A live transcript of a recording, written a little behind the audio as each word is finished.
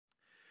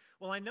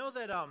Well, I know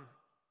that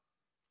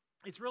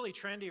it's really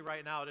trendy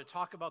right now to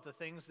talk about the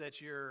things that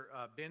you're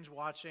binge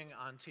watching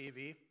on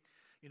TV.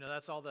 You know,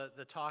 that's all the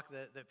talk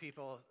that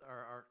people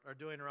are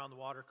doing around the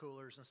water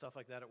coolers and stuff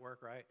like that at work,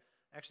 right?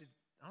 Actually,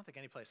 I don't think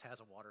any place has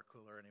a water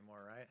cooler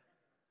anymore, right?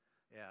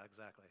 Yeah,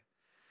 exactly.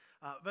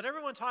 But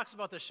everyone talks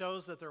about the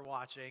shows that they're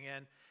watching,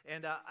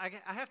 and I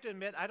have to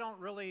admit, I don't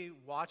really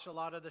watch a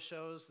lot of the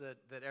shows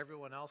that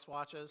everyone else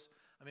watches.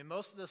 I mean,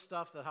 most of the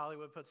stuff that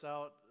Hollywood puts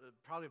out,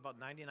 probably about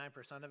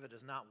 99% of it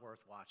is not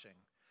worth watching.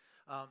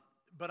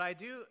 But I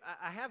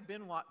have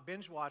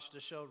binge watched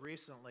a show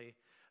recently,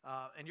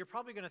 and you're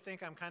probably going to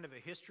think I'm kind of a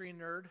history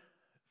nerd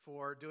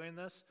for doing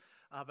this.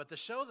 But the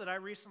show that I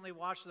recently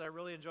watched that I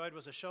really enjoyed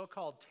was a show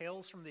called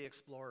Tales from the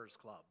Explorers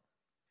Club.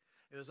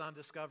 It was on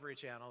Discovery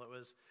Channel.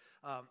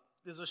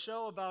 There's a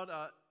show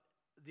about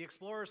the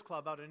Explorers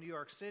Club out in New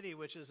York City,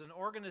 which is an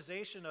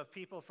organization of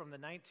people from the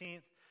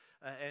 19th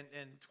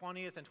and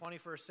 20th and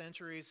 21st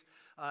centuries.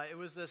 It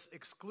was this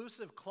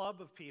exclusive club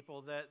of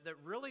people that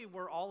really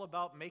were all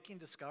about making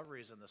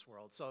discoveries in this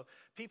world. So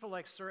people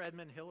like Sir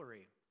Edmund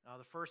Hillary,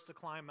 the first to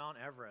climb Mount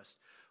Everest,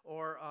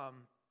 or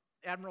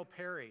Admiral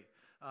Perry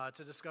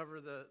to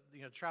discover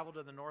travel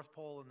to the North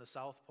Pole and the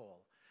South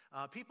Pole.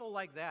 People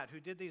like that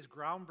who did these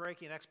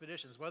groundbreaking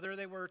expeditions, whether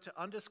they were to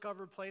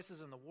undiscovered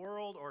places in the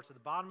world or to the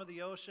bottom of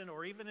the ocean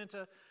or even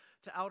into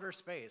outer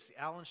space.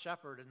 Alan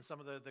Shepard and some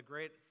of the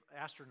great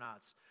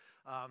astronauts,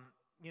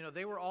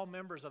 they were all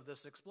members of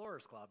this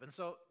Explorers Club. And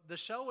so the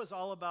show was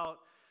all about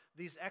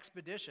these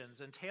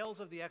expeditions and tales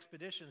of the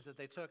expeditions that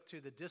they took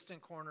to the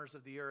distant corners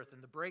of the earth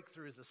and the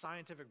breakthroughs, the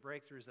scientific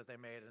breakthroughs that they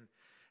made.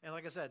 And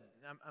like I said,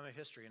 I'm a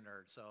history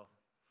nerd, so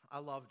I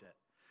loved it.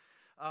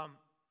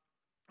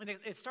 And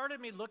it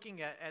started me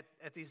looking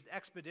at these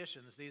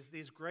expeditions,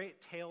 these great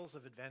tales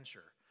of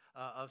adventure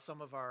of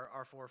some of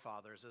our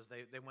forefathers as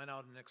they went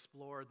out and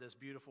explored this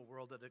beautiful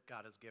world that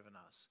God has given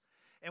us.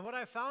 And what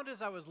I found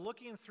as I was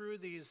looking through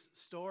these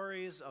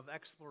stories of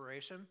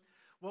exploration,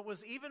 what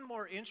was even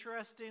more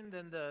interesting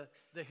than the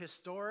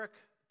historic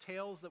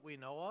tales that we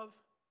know of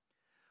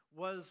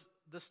was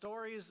the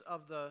stories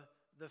of the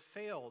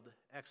failed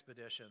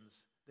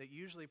expeditions that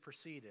usually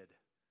preceded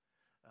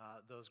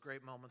those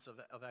great moments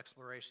of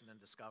exploration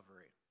and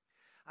discovery.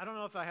 I don't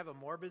know if I have a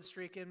morbid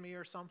streak in me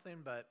or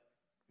something, but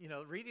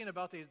reading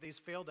about these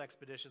failed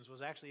expeditions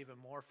was actually even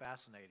more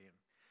fascinating.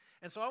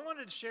 And so I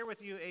wanted to share with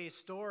you a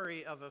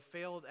story of a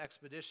failed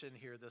expedition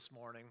here this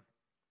morning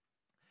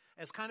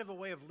as kind of a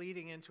way of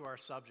leading into our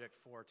subject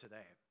for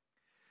today.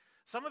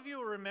 Some of you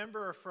will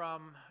remember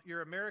from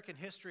your American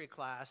history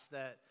class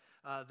that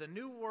the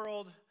New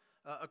World,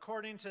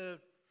 according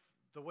to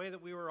the way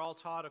that we were all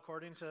taught,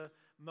 according to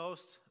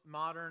most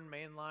modern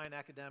mainline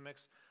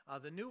academics,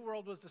 the New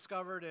World was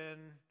discovered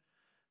in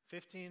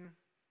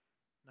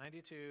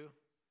 1592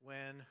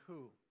 when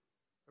who?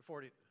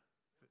 Or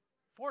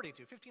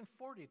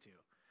 1542.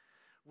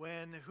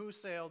 When who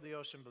sailed the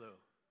ocean blue?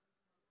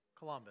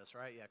 Columbus,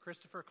 right? Yeah,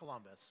 Christopher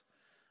Columbus.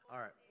 All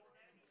right.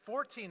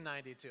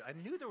 1492. I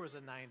knew there was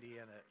a 90 in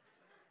it.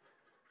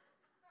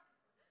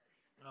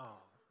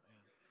 Oh,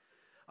 man.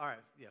 All right,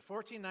 yeah,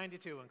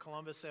 1492 when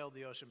Columbus sailed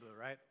the ocean blue,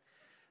 right?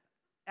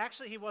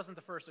 Actually, he wasn't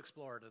the first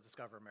explorer to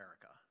discover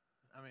America.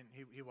 I mean,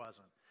 he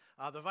wasn't.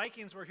 The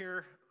Vikings were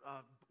here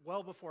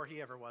well before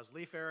he ever was.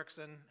 Leif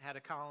Erikson had a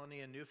colony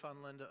in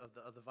Newfoundland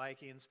of the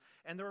Vikings,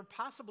 and there were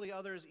possibly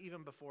others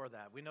even before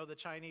that. We know the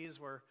Chinese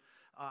were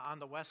on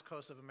the west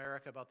coast of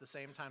America about the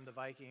same time the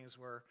Vikings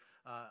were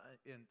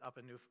up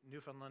in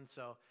Newfoundland.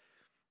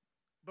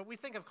 But we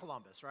think of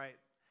Columbus, right?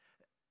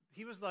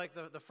 He was like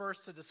the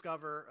first to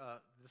discover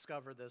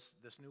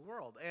this new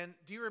world. And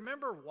do you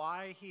remember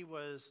why he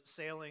was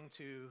sailing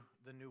to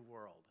the New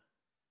World?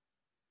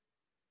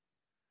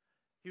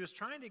 He was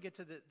trying to get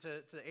to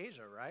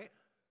Asia, right?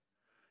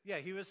 Yeah,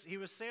 he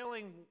was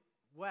sailing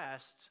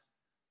west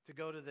to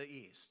go to the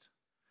east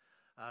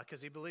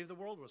because he believed the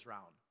world was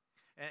round.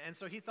 And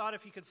so he thought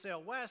if he could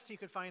sail west, he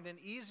could find an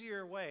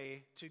easier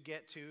way to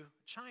get to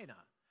China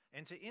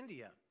and to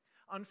India.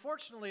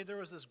 Unfortunately, there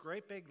was this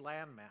great big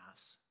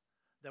landmass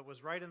that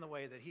was right in the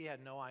way that he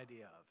had no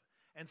idea of.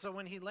 And so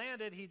when he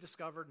landed, he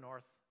discovered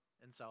North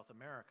and South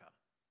America.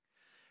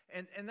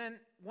 And then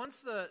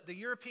once the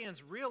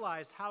Europeans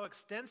realized how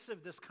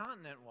extensive this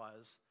continent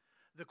was,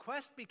 the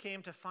quest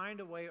became to find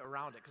a way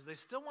around it because they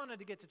still wanted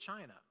to get to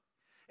China.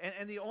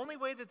 And the only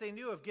way that they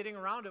knew of getting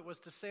around it was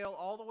to sail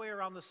all the way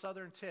around the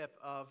southern tip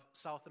of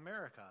South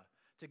America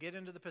to get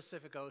into the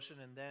Pacific Ocean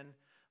and then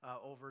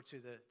over to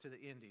the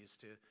Indies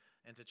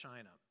and to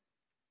China.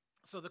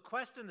 So the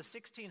quest in the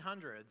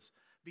 1600s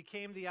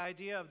became the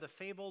idea of the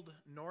fabled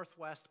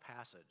Northwest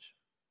Passage.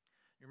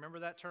 You remember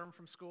that term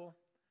from school?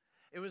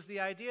 It was the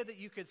idea that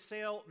you could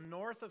sail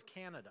north of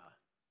Canada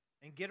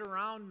and get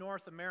around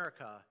North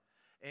America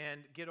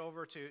and get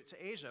over to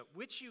Asia,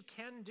 which you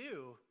can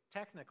do,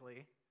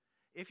 technically,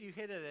 if you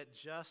hit it at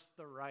just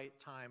the right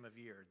time of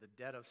year, the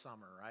dead of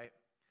summer, right?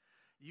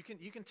 You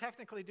can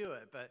technically do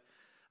it, but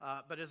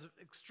it's an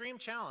extreme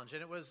challenge,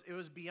 and it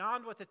was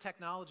beyond what the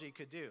technology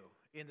could do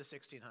in the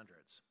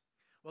 1600s.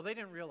 Well, they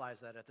didn't realize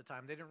that at the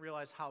time. They didn't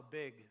realize how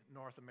big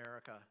North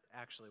America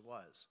actually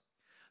was.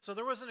 So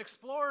there was an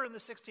explorer in the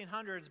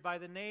 1600s by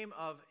the name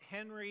of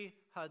Henry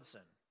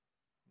Hudson.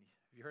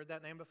 Have you heard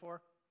that name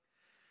before?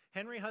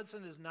 Henry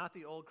Hudson is not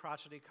the old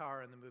crotchety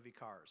car in the movie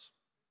Cars.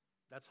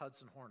 That's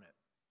Hudson Hornet.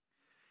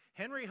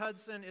 Henry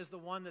Hudson is the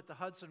one that the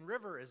Hudson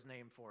River is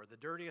named for, the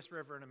dirtiest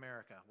river in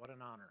America. What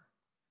an honor.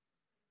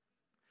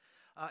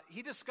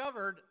 He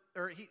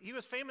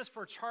was famous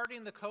for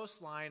charting the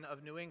coastline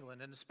of New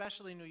England, and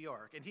especially New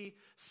York. And he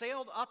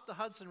sailed up the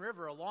Hudson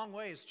River a long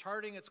ways,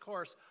 charting its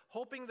course,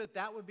 hoping that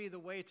that would be the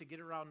way to get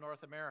around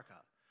North America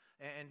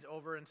and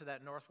over into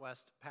that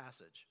Northwest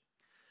Passage.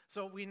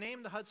 So we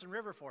named the Hudson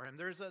River for him.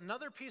 There's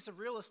another piece of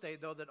real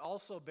estate, though, that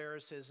also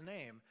bears his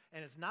name,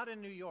 and it's not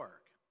in New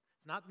York.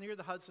 It's not near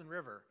the Hudson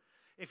River.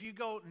 If you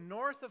go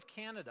north of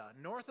Canada,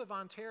 north of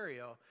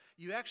Ontario,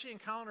 you actually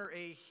encounter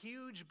a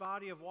huge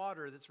body of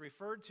water that's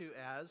referred to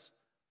as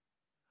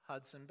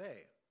Hudson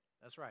Bay.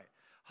 That's right.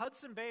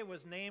 Hudson Bay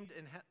was named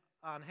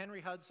on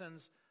Henry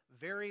Hudson's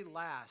very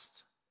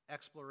last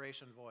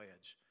exploration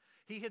voyage.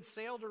 He had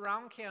sailed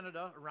around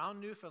Canada,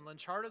 around Newfoundland,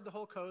 charted the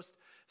whole coast,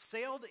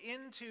 sailed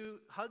into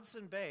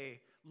Hudson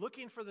Bay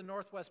looking for the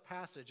Northwest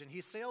Passage, and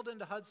he sailed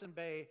into Hudson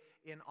Bay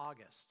in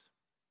August,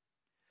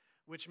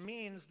 which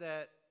means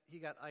that he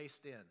got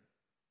iced in.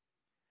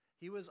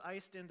 He was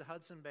iced into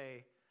Hudson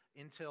Bay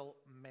until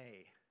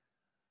May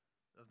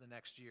of the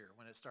next year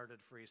when it started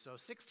to freeze. So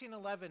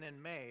 1611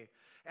 in May,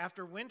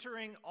 after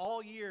wintering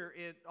all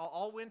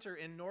winter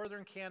in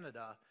northern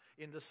Canada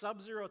in the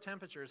sub-zero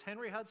temperatures,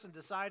 Henry Hudson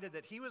decided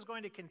that he was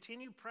going to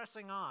continue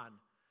pressing on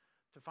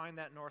to find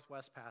that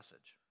Northwest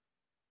Passage.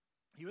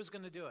 He was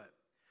going to do it.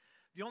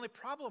 The only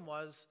problem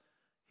was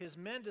his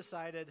men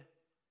decided,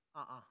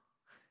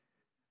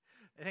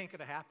 it ain't going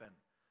to happen.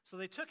 So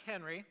they took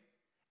Henry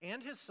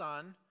and his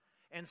son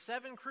and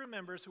 7 crew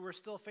members who were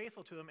still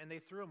faithful to him, and they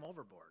threw him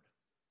overboard.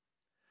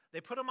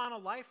 They put him on a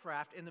life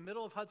raft in the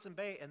middle of Hudson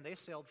Bay, and they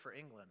sailed for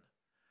England,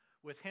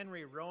 with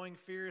Henry rowing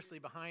furiously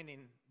behind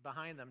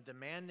them,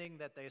 demanding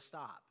that they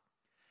stop.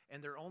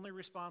 And their only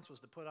response was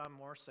to put on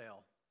more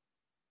sail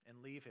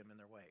and leave him in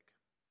their wake.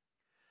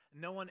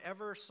 No one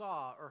ever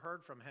saw or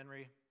heard from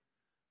Henry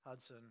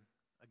Hudson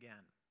again.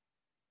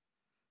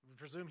 We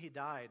presume he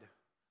died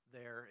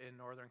there in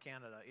northern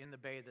Canada, in the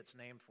bay that's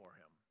named for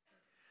him.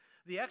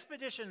 The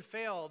expedition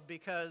failed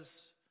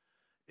because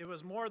it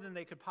was more than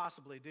they could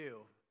possibly do.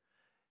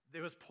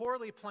 It was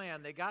poorly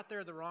planned. They got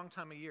there the wrong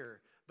time of year.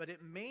 But it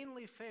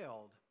mainly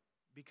failed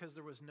because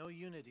there was no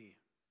unity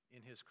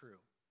in his crew.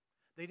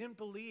 They didn't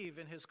believe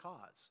in his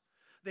cause.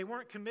 They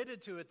weren't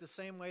committed to it the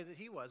same way that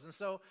he was. And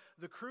so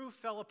the crew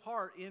fell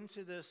apart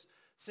into this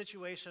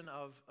situation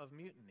of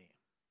mutiny.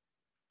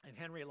 And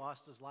Henry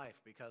lost his life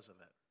because of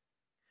it.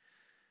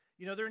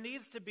 You know, there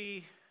needs to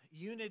be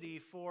unity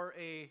for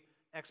an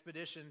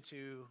expedition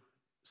to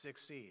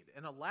succeed.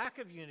 And a lack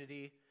of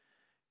unity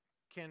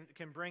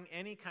can bring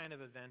any kind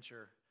of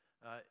adventure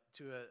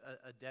to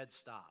a dead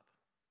stop.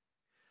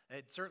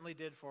 It certainly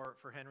did for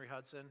Henry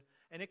Hudson,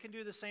 and it can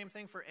do the same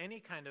thing for any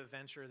kind of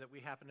venture that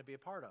we happen to be a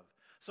part of.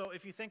 So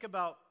if you think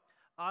about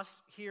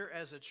us here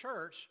as a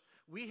church,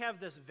 we have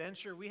this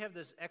venture, we have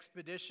this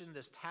expedition,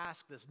 this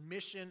task, this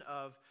mission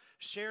of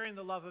sharing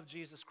the love of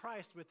Jesus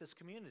Christ with this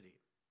community.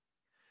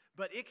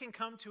 But it can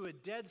come to a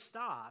dead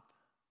stop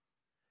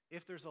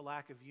if there's a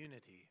lack of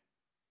unity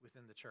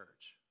within the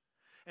church.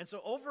 And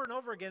so over and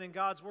over again in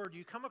God's Word,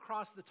 you come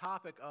across the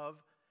topic of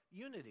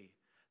unity,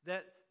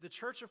 that the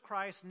Church of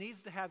Christ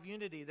needs to have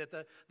unity, that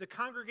the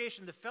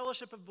congregation, the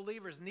fellowship of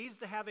believers needs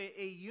to have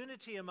a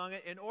unity among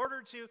it in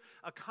order to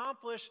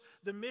accomplish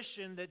the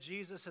mission that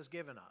Jesus has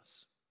given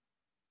us.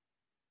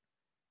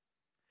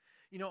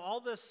 You know,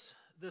 all this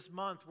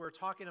month we're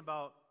talking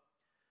about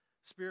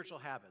spiritual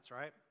habits,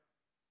 right?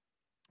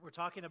 We're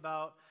talking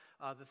about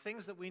the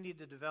things that we need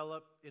to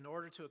develop in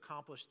order to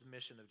accomplish the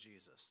mission of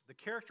Jesus, the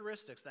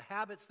characteristics, the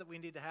habits that we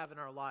need to have in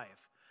our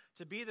life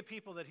to be the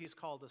people that He's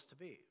called us to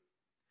be.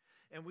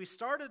 And we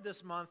started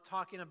this month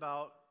talking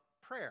about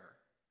prayer.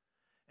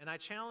 And I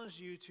challenge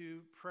you to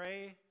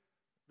pray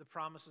the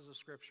promises of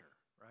Scripture,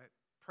 right?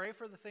 Pray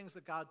for the things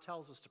that God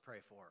tells us to pray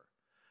for,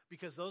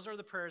 because those are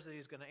the prayers that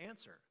He's going to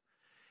answer.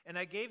 And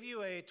I gave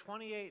you a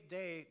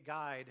 28-day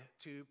guide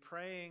to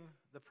praying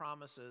the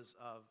promises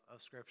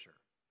of Scripture.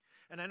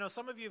 And I know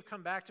some of you have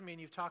come back to me and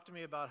you've talked to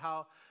me about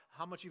how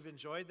much you've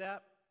enjoyed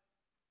that.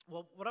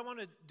 Well, what I want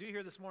to do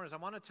here this morning is I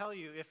want to tell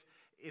you,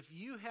 if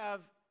you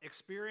have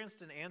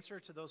experienced an answer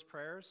to those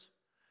prayers,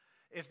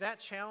 if that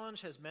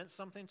challenge has meant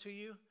something to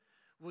you,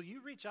 will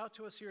you reach out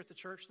to us here at the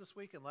church this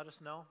week and let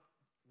us know?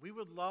 We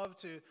would love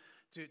to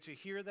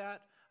hear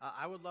that.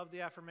 I would love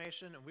the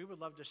affirmation, and we would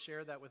love to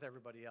share that with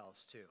everybody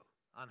else too,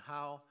 on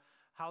how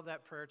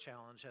that prayer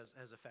challenge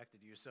has affected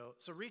you.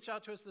 So reach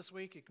out to us this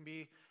week. It can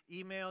be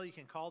email, you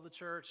can call the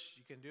church,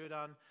 you can do it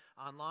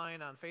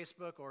online on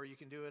Facebook, or you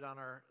can do it on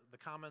the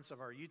comments of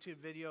our YouTube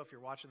video if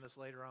you're watching this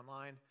later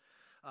online.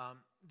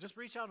 Just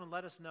reach out and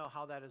let us know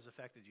how that has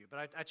affected you.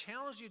 But I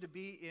challenge you to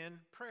be in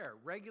prayer,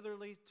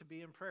 regularly to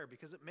be in prayer,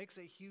 because it makes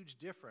a huge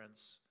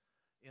difference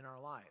in our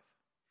life.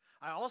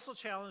 I also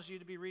challenge you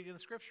to be reading the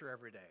Scripture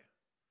every day.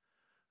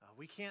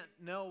 We can't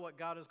know what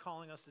God is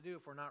calling us to do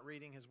if we're not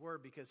reading His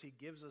Word, because He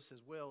gives us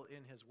His will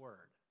in His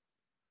Word.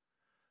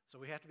 So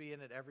we have to be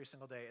in it every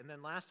single day. And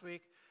then last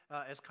week,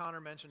 as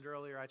Connor mentioned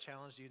earlier, I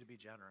challenged you to be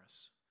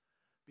generous,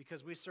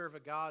 because we serve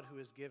a God who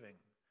is giving,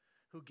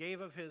 who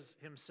gave of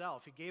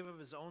Himself. He gave of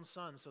His own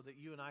Son so that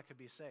you and I could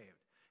be saved.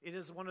 It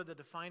is one of the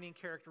defining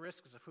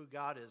characteristics of who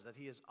God is, that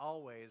He is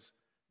always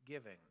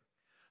giving.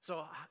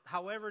 So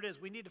however it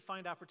is, we need to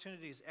find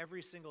opportunities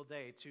every single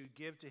day to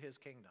give to His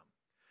kingdom.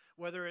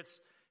 Whether it's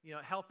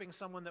helping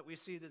someone that we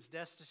see that's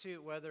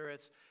destitute, whether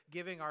it's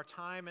giving our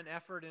time and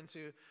effort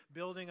into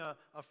building a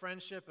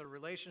friendship, a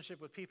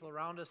relationship with people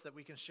around us that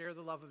we can share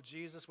the love of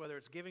Jesus, whether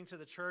it's giving to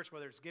the church,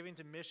 whether it's giving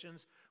to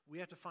missions, we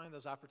have to find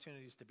those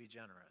opportunities to be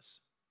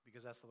generous,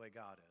 because that's the way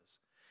God is.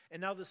 And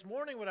now this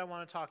morning, what I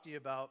want to talk to you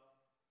about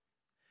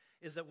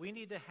is that we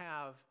need to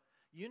have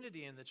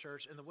unity in the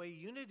church, and the way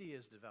unity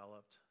is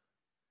developed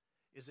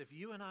is if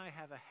you and I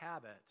have a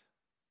habit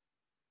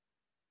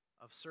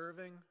of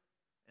serving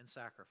and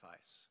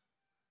sacrifice.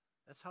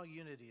 That's how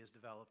unity is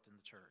developed in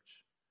the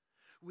church.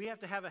 We have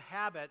to have a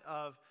habit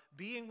of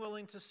being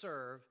willing to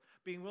serve,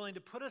 being willing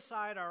to put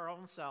aside our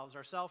own selves,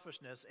 our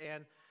selfishness,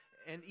 and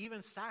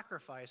even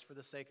sacrifice for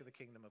the sake of the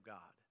kingdom of God.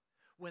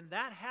 When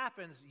that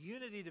happens,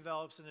 unity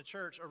develops in the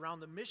church around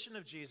the mission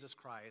of Jesus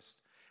Christ,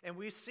 and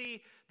we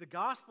see the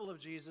gospel of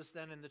Jesus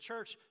then in the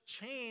church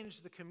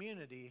change the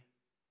community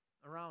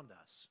around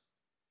us.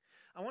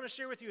 I want to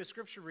share with you a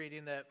scripture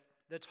reading that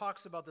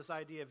talks about this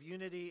idea of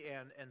unity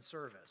and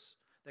service,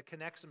 that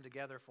connects them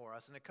together for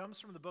us. And it comes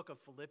from the book of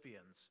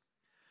Philippians.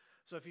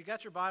 So if you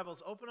got your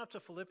Bibles, open up to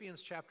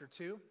Philippians chapter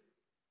 2.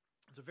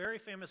 It's a very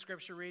famous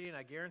scripture reading.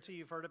 I guarantee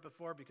you've heard it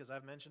before because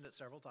I've mentioned it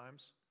several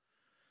times.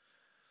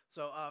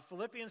 So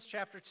Philippians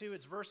chapter 2,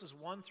 it's verses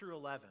 1 through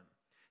 11.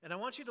 And I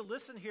want you to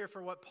listen here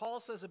for what Paul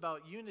says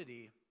about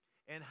unity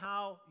and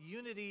how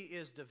unity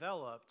is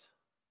developed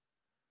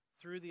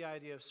through the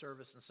idea of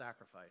service and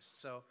sacrifice.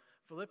 So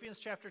Philippians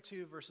chapter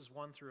 2, verses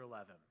 1 through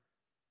 11.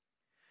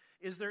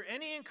 Is there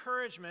any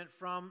encouragement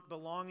from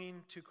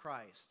belonging to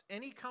Christ?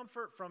 Any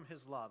comfort from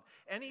His love?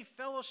 Any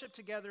fellowship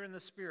together in the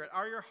Spirit?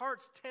 Are your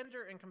hearts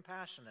tender and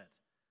compassionate?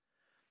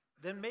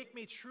 Then make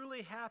me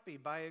truly happy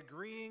by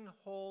agreeing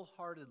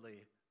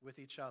wholeheartedly with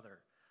each other,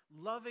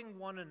 loving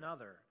one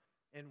another,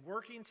 and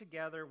working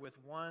together with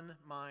one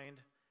mind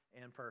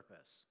and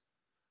purpose.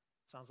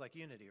 Sounds like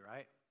unity,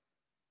 right?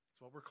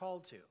 That's what we're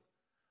called to.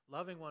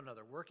 Loving one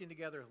another, working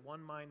together with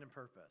one mind and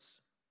purpose.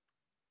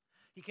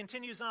 He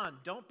continues on,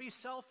 don't be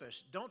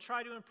selfish. Don't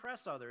try to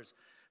impress others.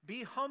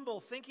 Be humble,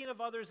 thinking of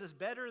others as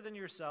better than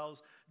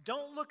yourselves.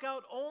 Don't look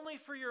out only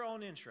for your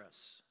own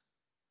interests,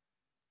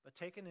 but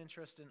take an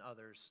interest in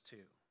others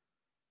too.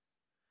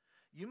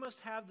 You must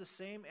have the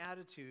same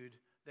attitude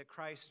that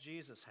Christ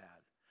Jesus had.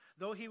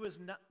 Though he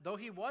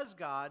was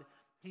God,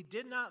 He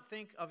did not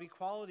think of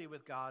equality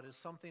with God as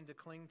something to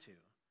cling to.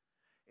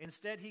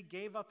 Instead, He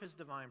gave up His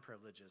divine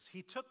privileges.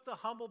 He took the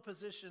humble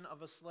position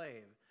of a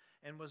slave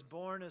and was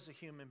born as a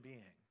human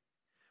being.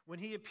 When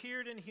He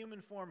appeared in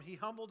human form, He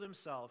humbled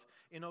Himself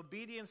in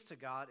obedience to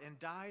God and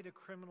died a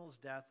criminal's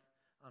death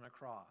on a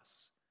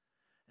cross.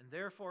 And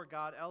therefore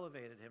God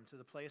elevated Him to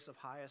the place of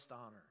highest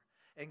honor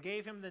and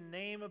gave Him the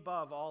name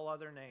above all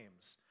other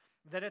names,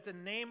 that at the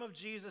name of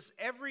Jesus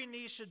every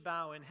knee should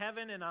bow in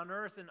heaven and on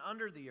earth and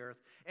under the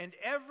earth, and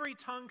every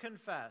tongue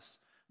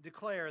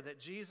declare that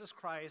Jesus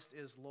Christ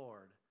is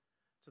Lord,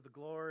 to the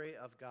glory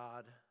of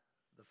God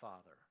the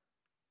Father.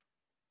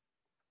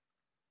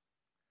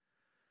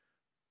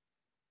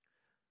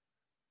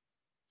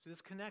 So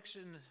this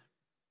connection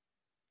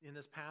in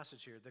this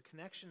passage here, the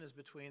connection is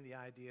between the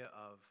idea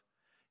of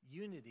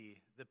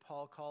unity that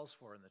Paul calls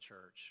for in the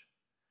church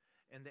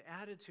and the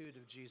attitude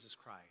of Jesus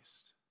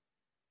Christ.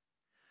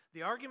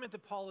 The argument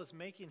that Paul is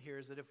making here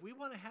is that if we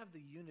want to have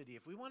the unity,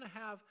 if we want to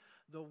have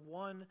the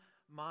one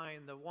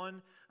mind, the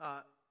one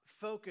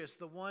focus,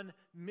 the one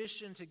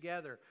mission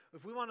together,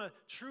 if we want to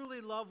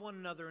truly love one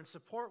another and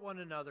support one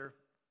another,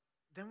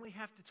 then we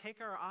have to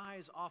take our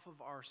eyes off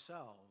of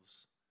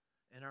ourselves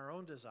and our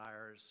own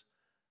desires,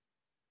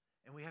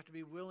 and we have to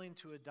be willing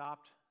to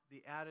adopt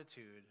the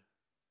attitude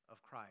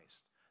of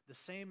Christ, the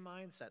same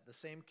mindset, the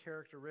same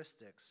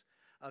characteristics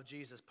of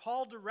Jesus.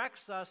 Paul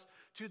directs us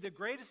to the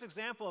greatest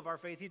example of our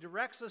faith. He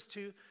directs us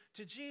to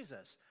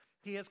Jesus.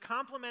 He has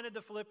complimented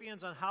the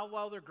Philippians on how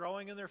well they're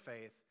growing in their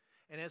faith,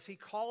 and as he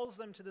calls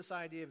them to this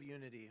idea of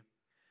unity,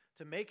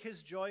 to make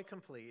his joy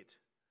complete,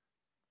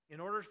 in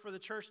order for the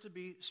church to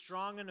be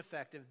strong and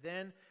effective,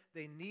 then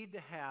they need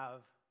to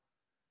have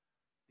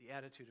the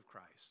attitude of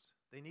Christ.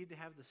 They need to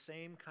have the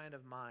same kind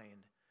of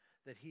mind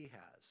that he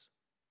has.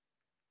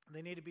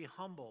 They need to be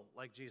humble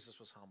like Jesus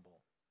was humble.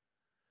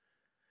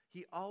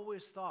 He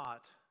always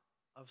thought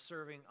of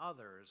serving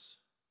others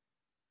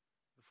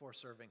before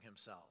serving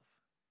himself.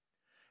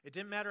 It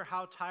didn't matter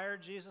how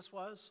tired Jesus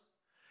was.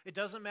 It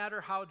doesn't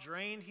matter how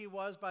drained he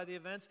was by the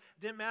events.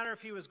 It didn't matter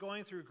if he was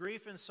going through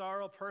grief and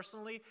sorrow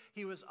personally.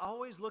 He was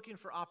always looking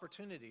for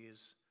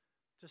opportunities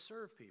to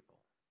serve people.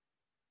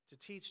 to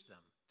teach them,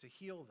 to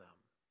heal them.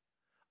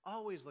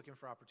 Always looking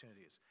for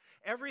opportunities.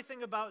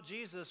 Everything about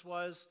Jesus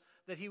was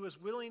that he was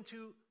willing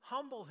to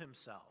humble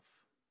himself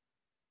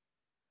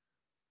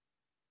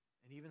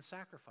and even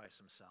sacrifice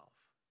himself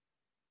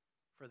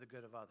for the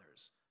good of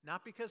others.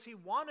 Not because he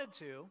wanted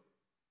to,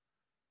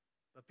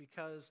 but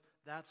because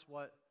that's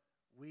what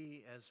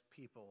we as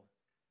people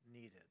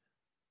needed.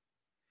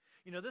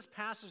 You know, this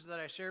passage that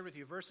I shared with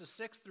you, verses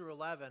 6 through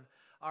 11,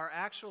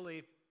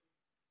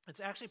 it's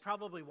actually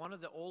probably one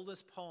of the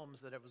oldest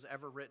poems that it was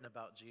ever written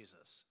about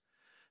Jesus.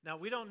 Now,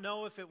 we don't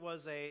know if it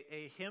was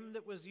a hymn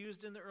that was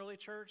used in the early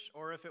church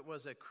or if it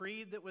was a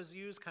creed that was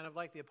used, kind of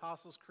like the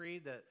Apostles'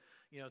 Creed that,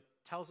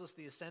 tells us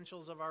the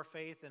essentials of our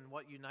faith and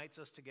what unites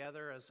us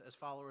together as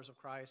followers of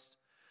Christ.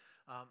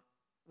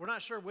 We're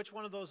not sure which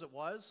one of those it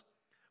was,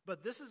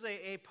 but this is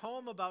a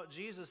poem about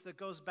Jesus that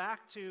goes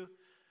back to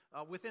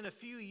within a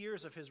few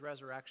years of his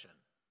resurrection.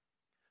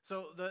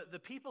 So the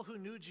people who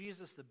knew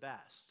Jesus the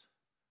best,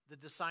 the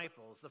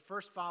disciples, the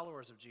first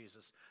followers of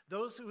Jesus,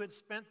 those who had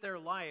spent their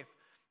life,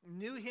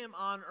 knew him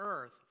on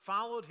earth,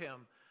 followed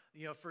him,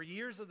 for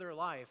years of their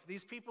life,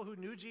 these people who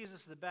knew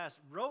Jesus the best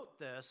wrote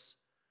this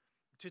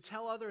to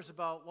tell others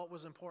about what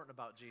was important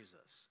about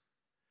Jesus.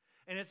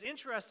 And it's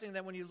interesting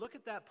that when you look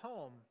at that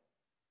poem,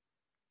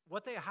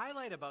 what they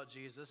highlight about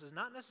Jesus is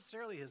not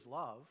necessarily his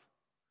love.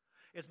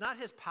 It's not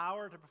his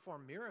power to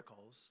perform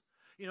miracles.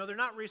 They're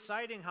not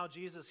reciting how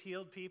Jesus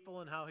healed people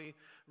and how he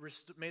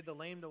made the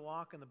lame to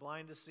walk and the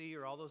blind to see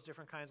or all those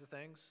different kinds of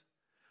things.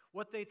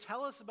 What they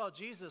tell us about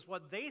Jesus,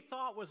 what they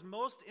thought was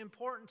most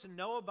important to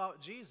know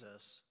about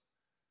Jesus,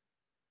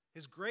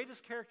 his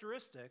greatest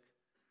characteristic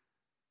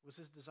was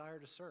his desire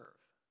to serve,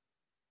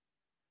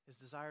 his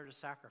desire to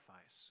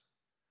sacrifice,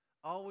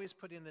 always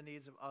putting the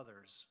needs of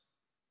others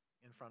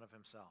in front of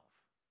himself.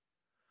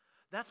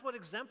 That's what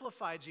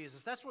exemplified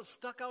Jesus. That's what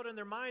stuck out in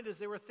their mind as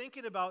they were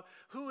thinking about,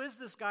 who is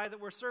this guy that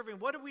we're serving?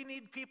 What do we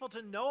need people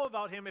to know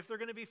about him if they're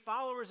going to be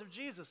followers of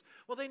Jesus?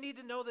 Well, they need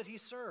to know that he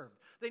served.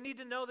 They need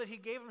to know that he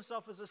gave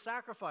himself as a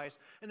sacrifice.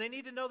 And they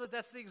need to know that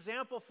that's the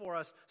example for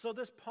us. So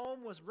this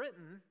poem was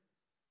written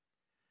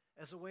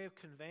as a way of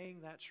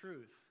conveying that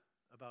truth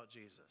about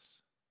Jesus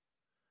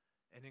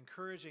and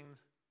encouraging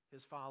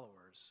his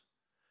followers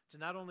to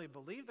not only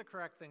believe the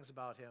correct things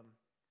about him,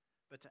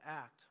 but to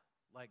act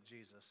like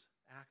Jesus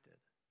acted.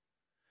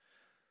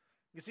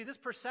 You see, this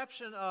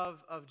perception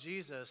of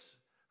Jesus,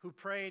 who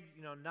prayed,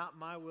 not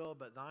my will,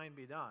 but thine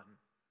be done,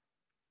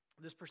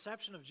 this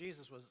perception of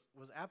Jesus was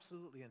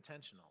absolutely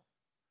intentional.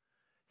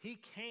 He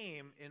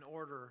came in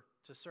order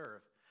to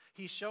serve.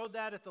 He showed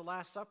that at the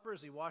Last Supper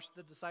as he washed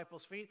the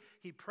disciples' feet.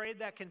 He prayed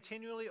that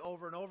continually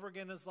over and over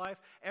again in his life.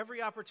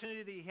 Every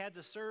opportunity that he had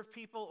to serve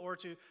people or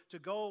to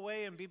go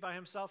away and be by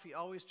himself, he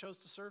always chose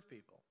to serve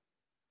people.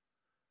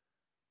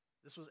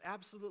 This was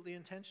absolutely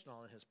intentional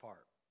on his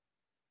part.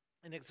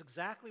 And it's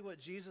exactly what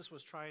Jesus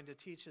was trying to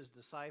teach his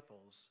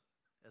disciples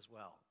as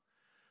well.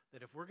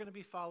 That if we're going to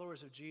be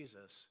followers of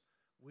Jesus,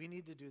 we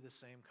need to do the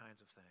same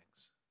kinds of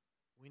things.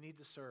 We need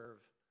to serve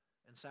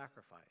and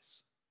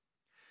sacrifice.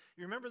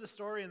 You remember the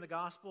story in the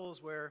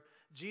Gospels where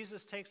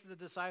Jesus takes the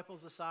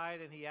disciples aside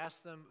and he asks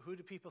them, who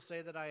do people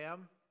say that I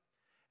am?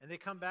 And they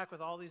come back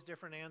with all these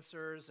different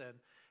answers.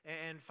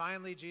 And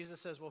finally Jesus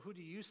says, well, who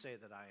do you say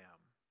that I am?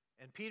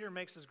 And Peter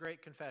makes his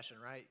great confession,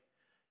 right?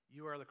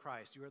 You are the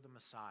Christ. You are the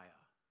Messiah.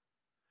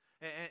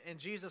 And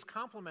Jesus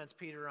compliments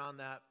Peter on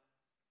that.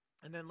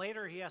 And then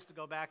later he has to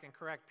go back and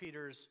correct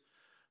Peter's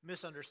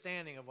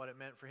misunderstanding of what it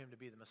meant for him to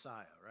be the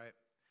Messiah, right?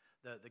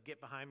 The get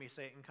behind me,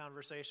 Satan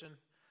conversation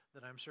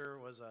that I'm sure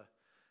was a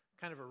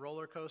kind of a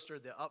roller coaster.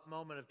 The up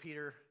moment of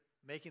Peter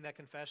making that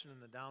confession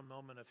and the down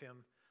moment of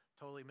him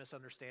totally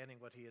misunderstanding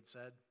what he had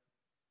said.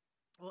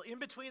 Well, in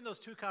between those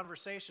two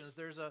conversations,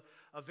 there's a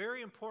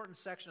very important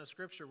section of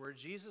Scripture where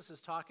Jesus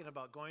is talking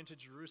about going to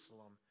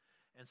Jerusalem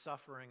and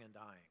suffering and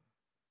dying.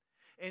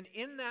 And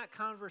in that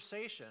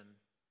conversation,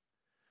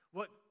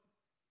 what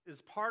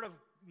is part of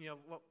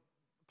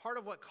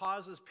what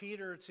causes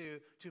Peter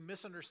to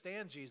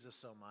misunderstand Jesus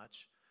so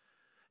much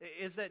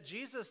is that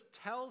Jesus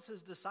tells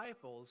his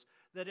disciples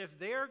that if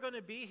they're going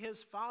to be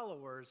his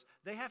followers,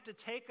 they have to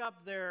take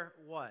up their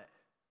what?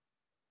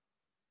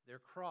 Their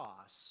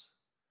cross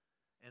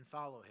and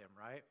follow him,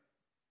 right?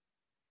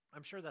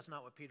 I'm sure that's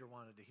not what Peter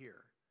wanted to hear.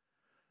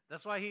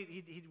 That's why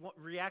he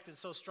reacted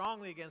so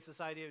strongly against this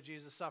idea of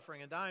Jesus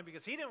suffering and dying,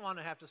 because he didn't want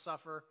to have to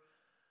suffer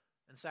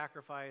and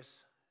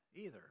sacrifice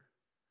either.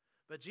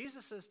 But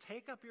Jesus says,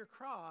 take up your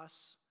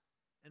cross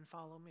and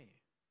follow me.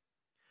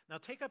 Now,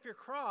 take up your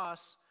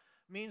cross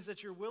means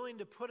that you're willing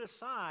to put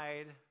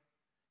aside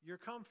your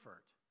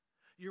comfort.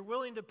 You're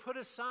willing to put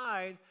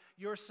aside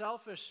your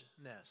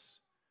selfishness,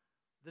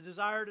 the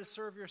desire to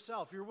serve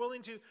yourself. You're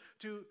willing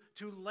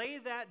to lay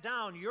that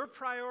down, your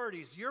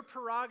priorities, your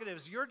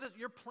prerogatives,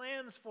 your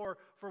plans for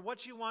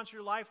what you want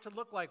your life to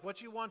look like,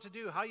 what you want to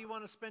do, how you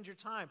want to spend your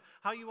time,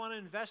 how you want to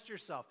invest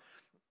yourself.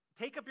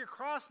 Take up your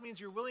cross means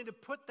you're willing to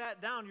put that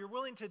down. You're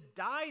willing to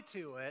die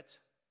to it,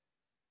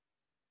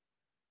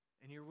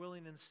 and you're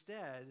willing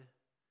instead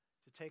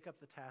to take up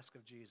the task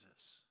of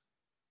Jesus.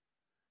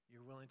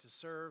 You're willing to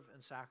serve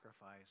and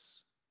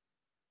sacrifice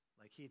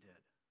like he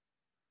did.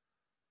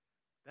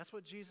 That's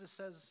what Jesus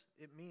says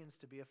it means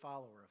to be a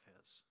follower of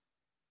his.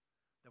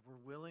 That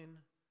we're willing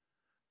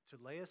to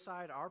lay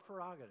aside our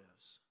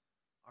prerogatives,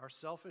 our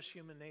selfish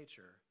human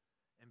nature,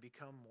 and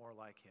become more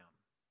like him.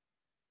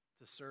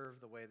 To serve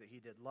the way that he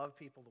did, love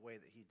people the way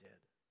that he did.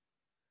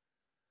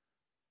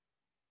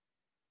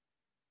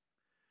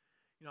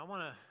 I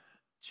want to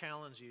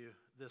challenge you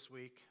this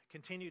week,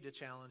 continue to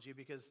challenge you,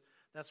 because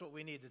that's what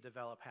we need to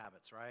develop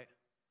habits, right?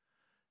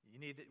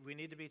 We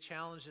need to be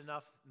challenged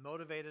enough,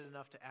 motivated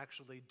enough to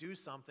actually do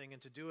something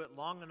and to do it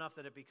long enough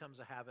that it becomes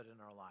a habit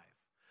in our life.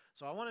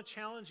 So I want to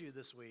challenge you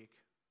this week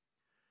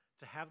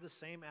to have the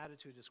same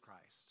attitude as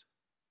Christ,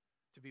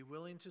 to be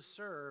willing to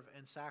serve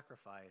and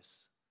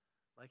sacrifice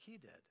like he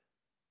did.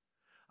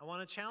 I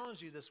want to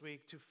challenge you this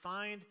week to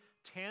find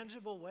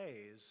tangible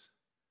ways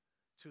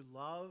to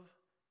love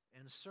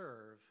and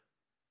serve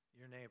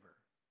your neighbor.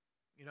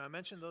 I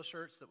mentioned those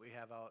shirts that we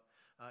have out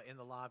in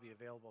the lobby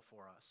available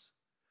for us.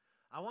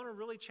 I want to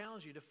really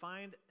challenge you to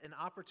find an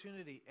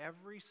opportunity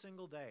every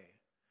single day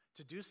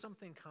to do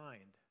something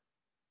kind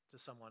to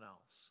someone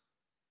else,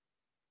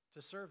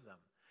 to serve them.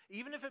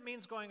 Even if it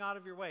means going out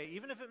of your way,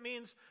 even if it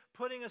means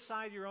putting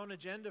aside your own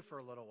agenda for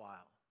a little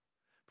while,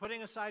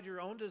 putting aside your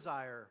own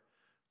desire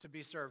to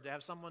be served, to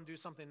have someone do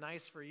something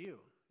nice for you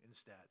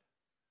instead.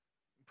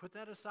 Put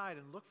that aside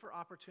and look for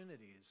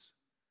opportunities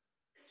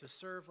to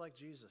serve like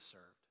Jesus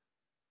served,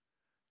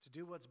 to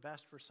do what's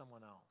best for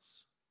someone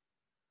else.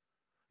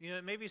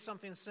 It may be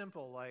something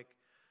simple like,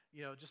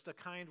 just a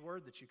kind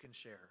word that you can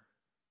share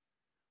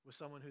with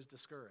someone who's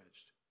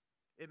discouraged.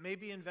 It may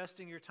be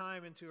investing your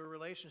time into a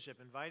relationship,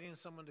 inviting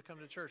someone to come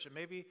to church. It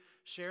may be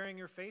sharing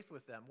your faith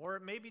with them, or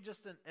it may be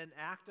just an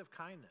act of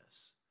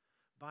kindness,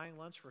 buying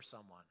lunch for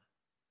someone,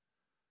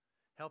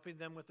 helping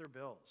them with their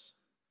bills.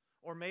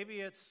 Or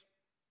maybe it's,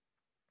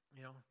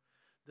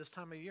 this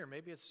time of year,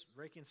 maybe it's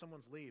raking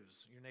someone's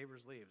leaves, your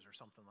neighbor's leaves, or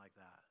something like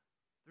that.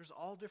 There's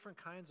all different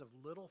kinds of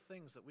little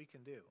things that we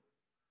can do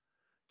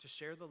to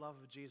share the love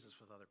of Jesus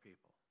with other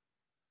people.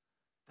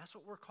 That's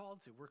what we're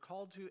called to. We're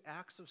called to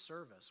acts of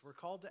service. We're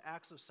called to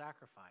acts of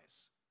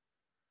sacrifice,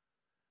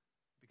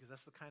 because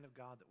that's the kind of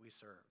God that we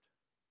served.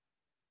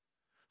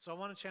 So I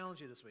want to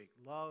challenge you this week.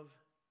 Love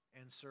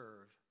and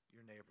serve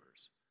your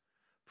neighbors.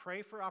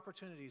 Pray for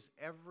opportunities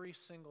every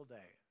single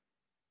day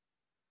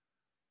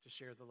to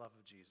share the love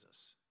of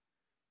Jesus.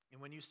 And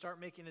when you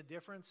start making a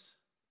difference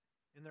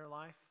in their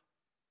life,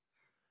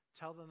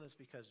 tell them it's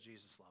because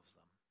Jesus loves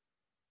them.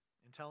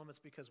 And tell them it's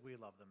because we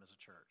love them as a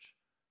church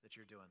that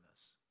you're doing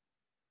this.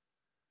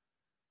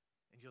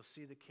 And you'll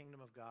see the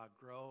kingdom of God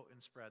grow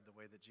and spread the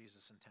way that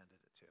Jesus intended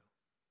it to.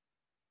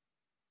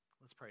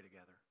 Let's pray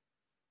together.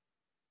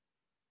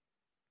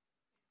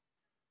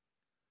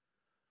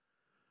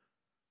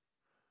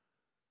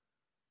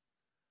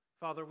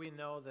 Father, we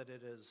know that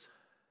it is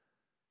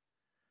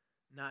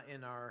not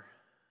in our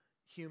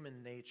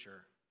human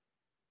nature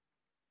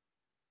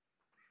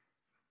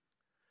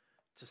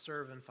to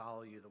serve and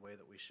follow you the way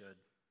that we should.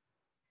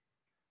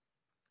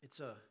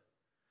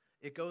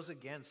 It goes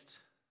against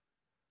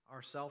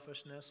our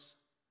selfishness.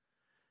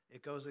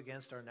 It goes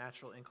against our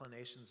natural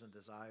inclinations and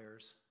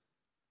desires.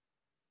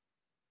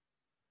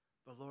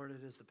 But Lord,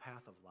 it is the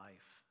path of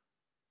life.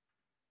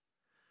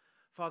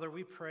 Father,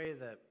 we pray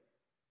that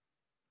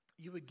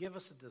you would give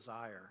us a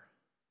desire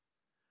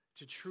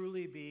to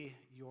truly be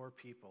your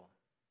people,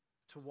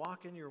 to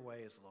walk in your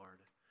ways, Lord,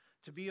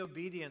 to be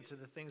obedient to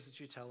the things that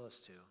you tell us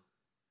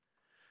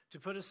to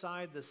put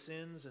aside the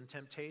sins and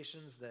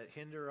temptations that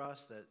hinder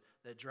us,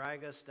 that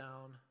drag us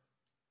down,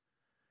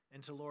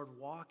 and to, Lord,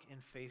 walk in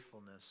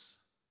faithfulness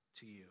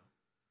to you.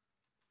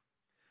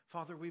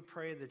 Father, we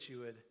pray that you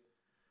would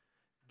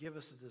give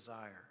us a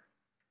desire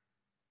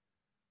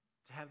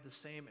to have the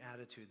same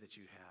attitude that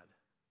you had,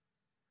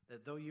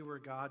 that though you were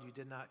God, you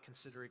did not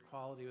consider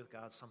equality with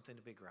God something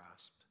to be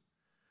grasped,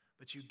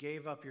 but you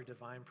gave up your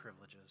divine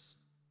privileges.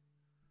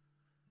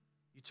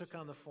 You took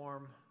on the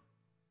form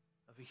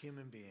of a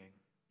human being.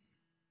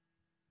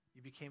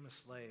 You became a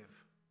slave.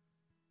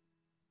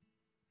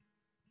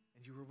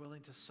 And you were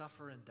willing to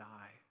suffer and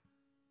die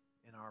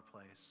in our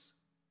place.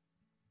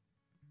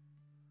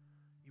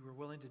 You were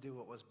willing to do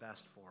what was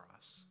best for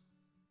us.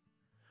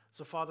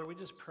 So, Father, we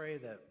just pray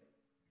that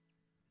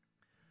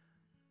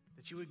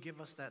you would give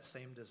us that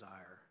same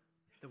desire,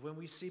 that when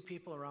we see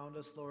people around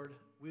us, Lord,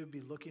 we would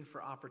be looking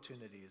for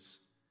opportunities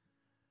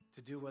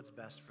to do what's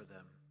best for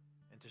them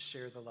and to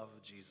share the love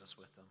of Jesus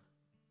with them.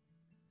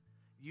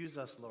 Use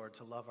us, Lord,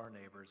 to love our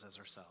neighbors as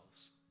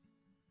ourselves.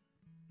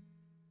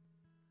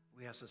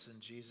 We ask this in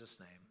Jesus'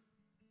 name.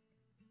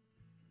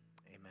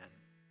 Amen.